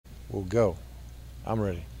we'll go. I'm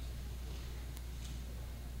ready.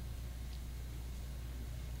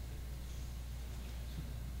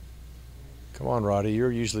 Come on, Roddy.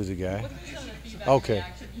 You're usually the guy. What's been some of the feedback Okay. and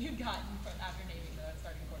reaction you've gotten after naming the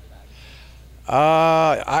starting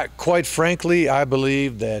quarterback? Quite frankly, I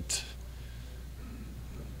believe that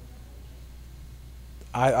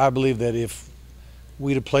I believe that if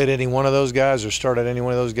we'd have played any one of those guys or started any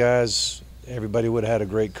one of those guys, everybody would have had a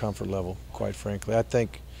great comfort level. Quite frankly, I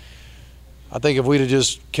think if we'd have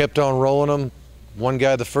just kept on rolling them, one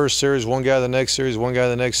guy the first series, one guy the next series, one guy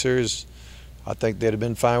the next series, I think they'd have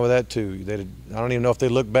been fine with that too. I don't even know if they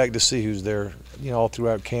look back to see who's there, all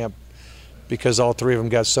throughout camp, because all three of them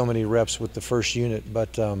got so many reps with the first unit.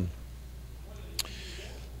 But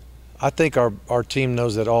I think our team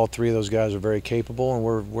knows that all three of those guys are very capable, and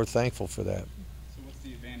we're thankful for that. So what's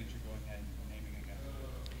the advantage of going ahead and naming a guy?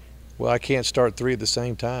 Well, I can't start three at the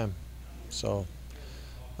same time. So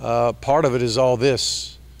part of it is all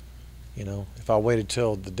this. If I waited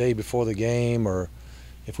till the day before the game, or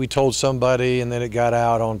if we told somebody and then it got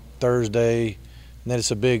out on Thursday, and then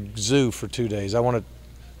it's a big zoo for 2 days. I want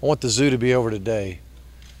the zoo to be over today.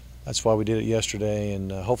 That's why we did it yesterday,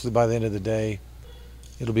 and hopefully by the end of the day,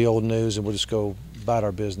 it'll be old news, and we'll just go about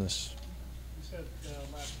our business. You said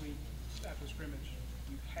last week after scrimmage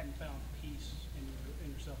you hadn't found peace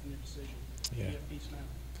in yourself and your decision. Yeah. Do you have peace now?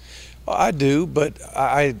 Well, I do, but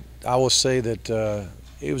I will say that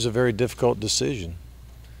it was a very difficult decision.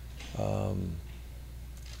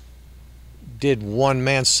 Did one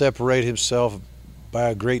man separate himself by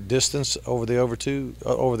a great distance over the other two?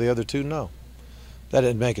 No. That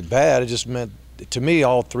didn't make it bad. It just meant, to me,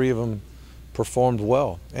 all three of them performed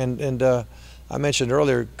well. And I mentioned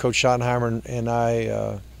earlier, Coach Schottenheimer and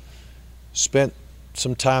I spent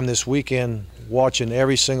some time this weekend watching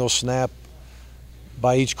every single snap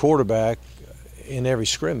by each quarterback in every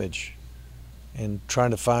scrimmage and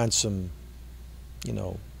trying to find some,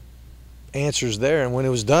 answers there. And when it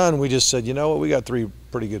was done, we just said, you know what, we got three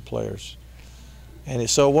pretty good players. And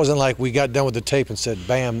so it wasn't like we got done with the tape and said,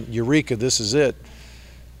 bam, eureka, this is it.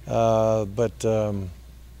 But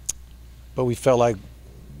we felt like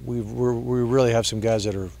we really have some guys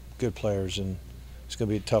that are good players, and it's going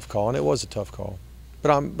to be a tough call, and it was a tough call.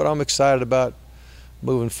 But I'm excited about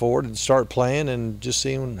moving forward and start playing and just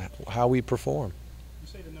seeing how we perform. You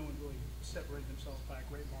say that no one really separated themselves by a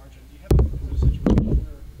great margin. Do you have a situation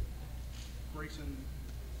where Grayson,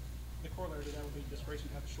 the corollary to that would be, does Grayson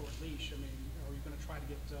have a short leash? I mean, are you going to try to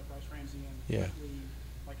get Bryce Ramsey in quickly,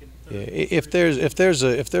 like in the third? Yeah,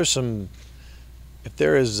 if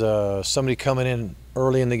there is somebody coming in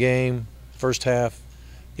early in the game, first half,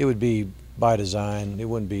 it would be by design. It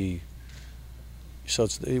wouldn't be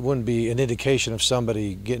an indication of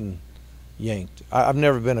somebody getting yanked. I've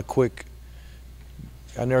never been quick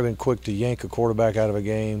to yank a quarterback out of a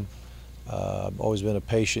game. I've always been a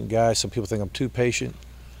patient guy. Some people think I'm too patient,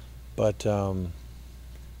 but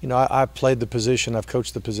I played the position. I've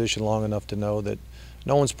coached the position long enough to know that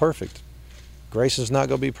no one's perfect. Grayson's not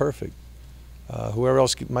going to be perfect. Whoever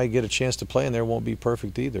else might get a chance to play in there won't be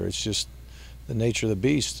perfect either. It's just the nature of the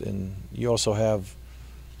beast. And you also have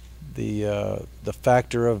the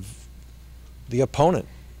factor of the opponent.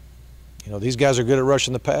 These guys are good at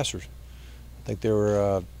rushing the passers. I think they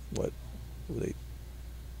were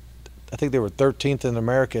I think they were 13th in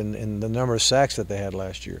America in the number of sacks that they had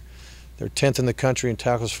last year. They're 10th in the country in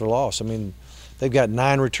tackles for loss. I mean, they've got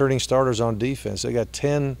 9 returning starters on defense. They got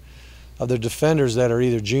 10 of their defenders that are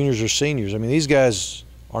either juniors or seniors. I mean, these guys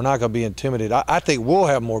are not going to be intimidated. I think we'll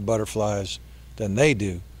have more butterflies than they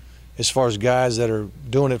do as far as guys that are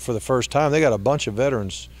doing it for the first time. They got a bunch of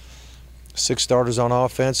veterans, 6 starters on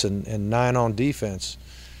offense and 9 on defense.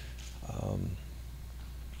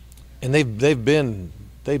 And they've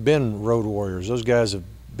been road warriors. Those guys have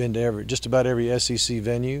been to just about every SEC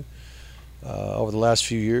venue over the last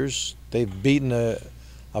few years. They've beaten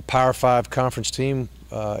a Power 5 conference team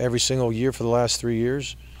every single year for the last 3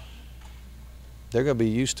 years. They're going to be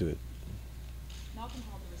used to it. Malcolm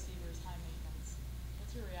called the receivers high maintenance.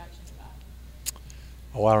 What's your reaction to that?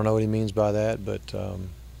 Oh, I don't know what he means by that, but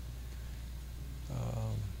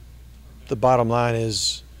the bottom line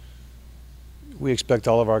is we expect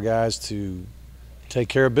all of our guys to take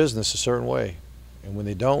care of business a certain way, and when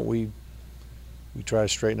they don't, we try to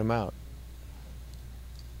straighten them out.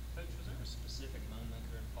 Coach, was there a specific moment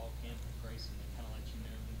during fall camp with Grayson that kind of let you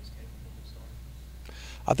know he was capable of starting?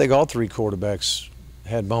 I think all 3 quarterbacks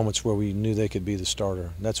had moments where we knew they could be the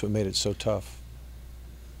starter. That's what made it so tough.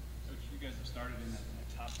 Coach, you guys have started in a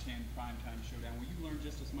top 10 primetime showdown. Will you learn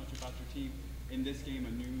just as much about your team in this game,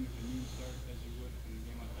 a noon start, as you would in a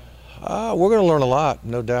game like We're going to learn a lot,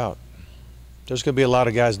 no doubt. There's going to be a lot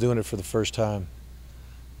of guys doing it for the first time,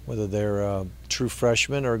 whether they're true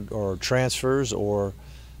freshmen or transfers or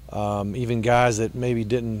even guys that maybe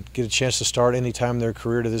didn't get a chance to start any time in their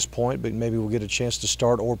career to this point, but maybe will get a chance to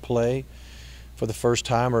start or play for the first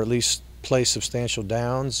time, or at least play substantial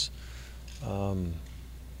downs.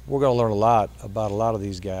 We're going to learn a lot about a lot of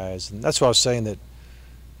these guys, and that's why I was saying that,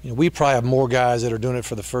 you know, we probably have more guys that are doing it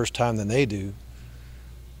for the first time than they do.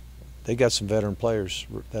 They got some veteran players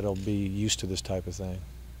that'll be used to this type of thing.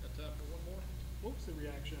 One more. What was the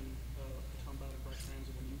reaction of Tom Bowden and Bryce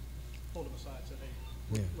Ramsey when you pulled him aside and said,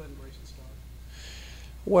 hey, Yeah. letting Grayson start?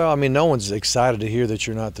 Well, I mean, no one's excited to hear that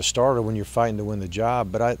you're not the starter when you're fighting to win the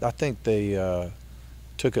job, but I think they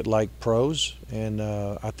took it like pros, and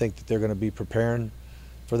I think that they're going to be preparing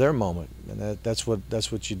for their moment, and that's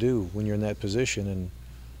what you do when you're in that position, and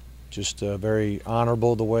just very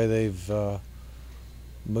honorable the way they've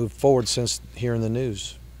moved forward since hearing the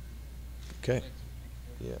news. Okay.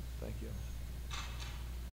 Yeah, thank you.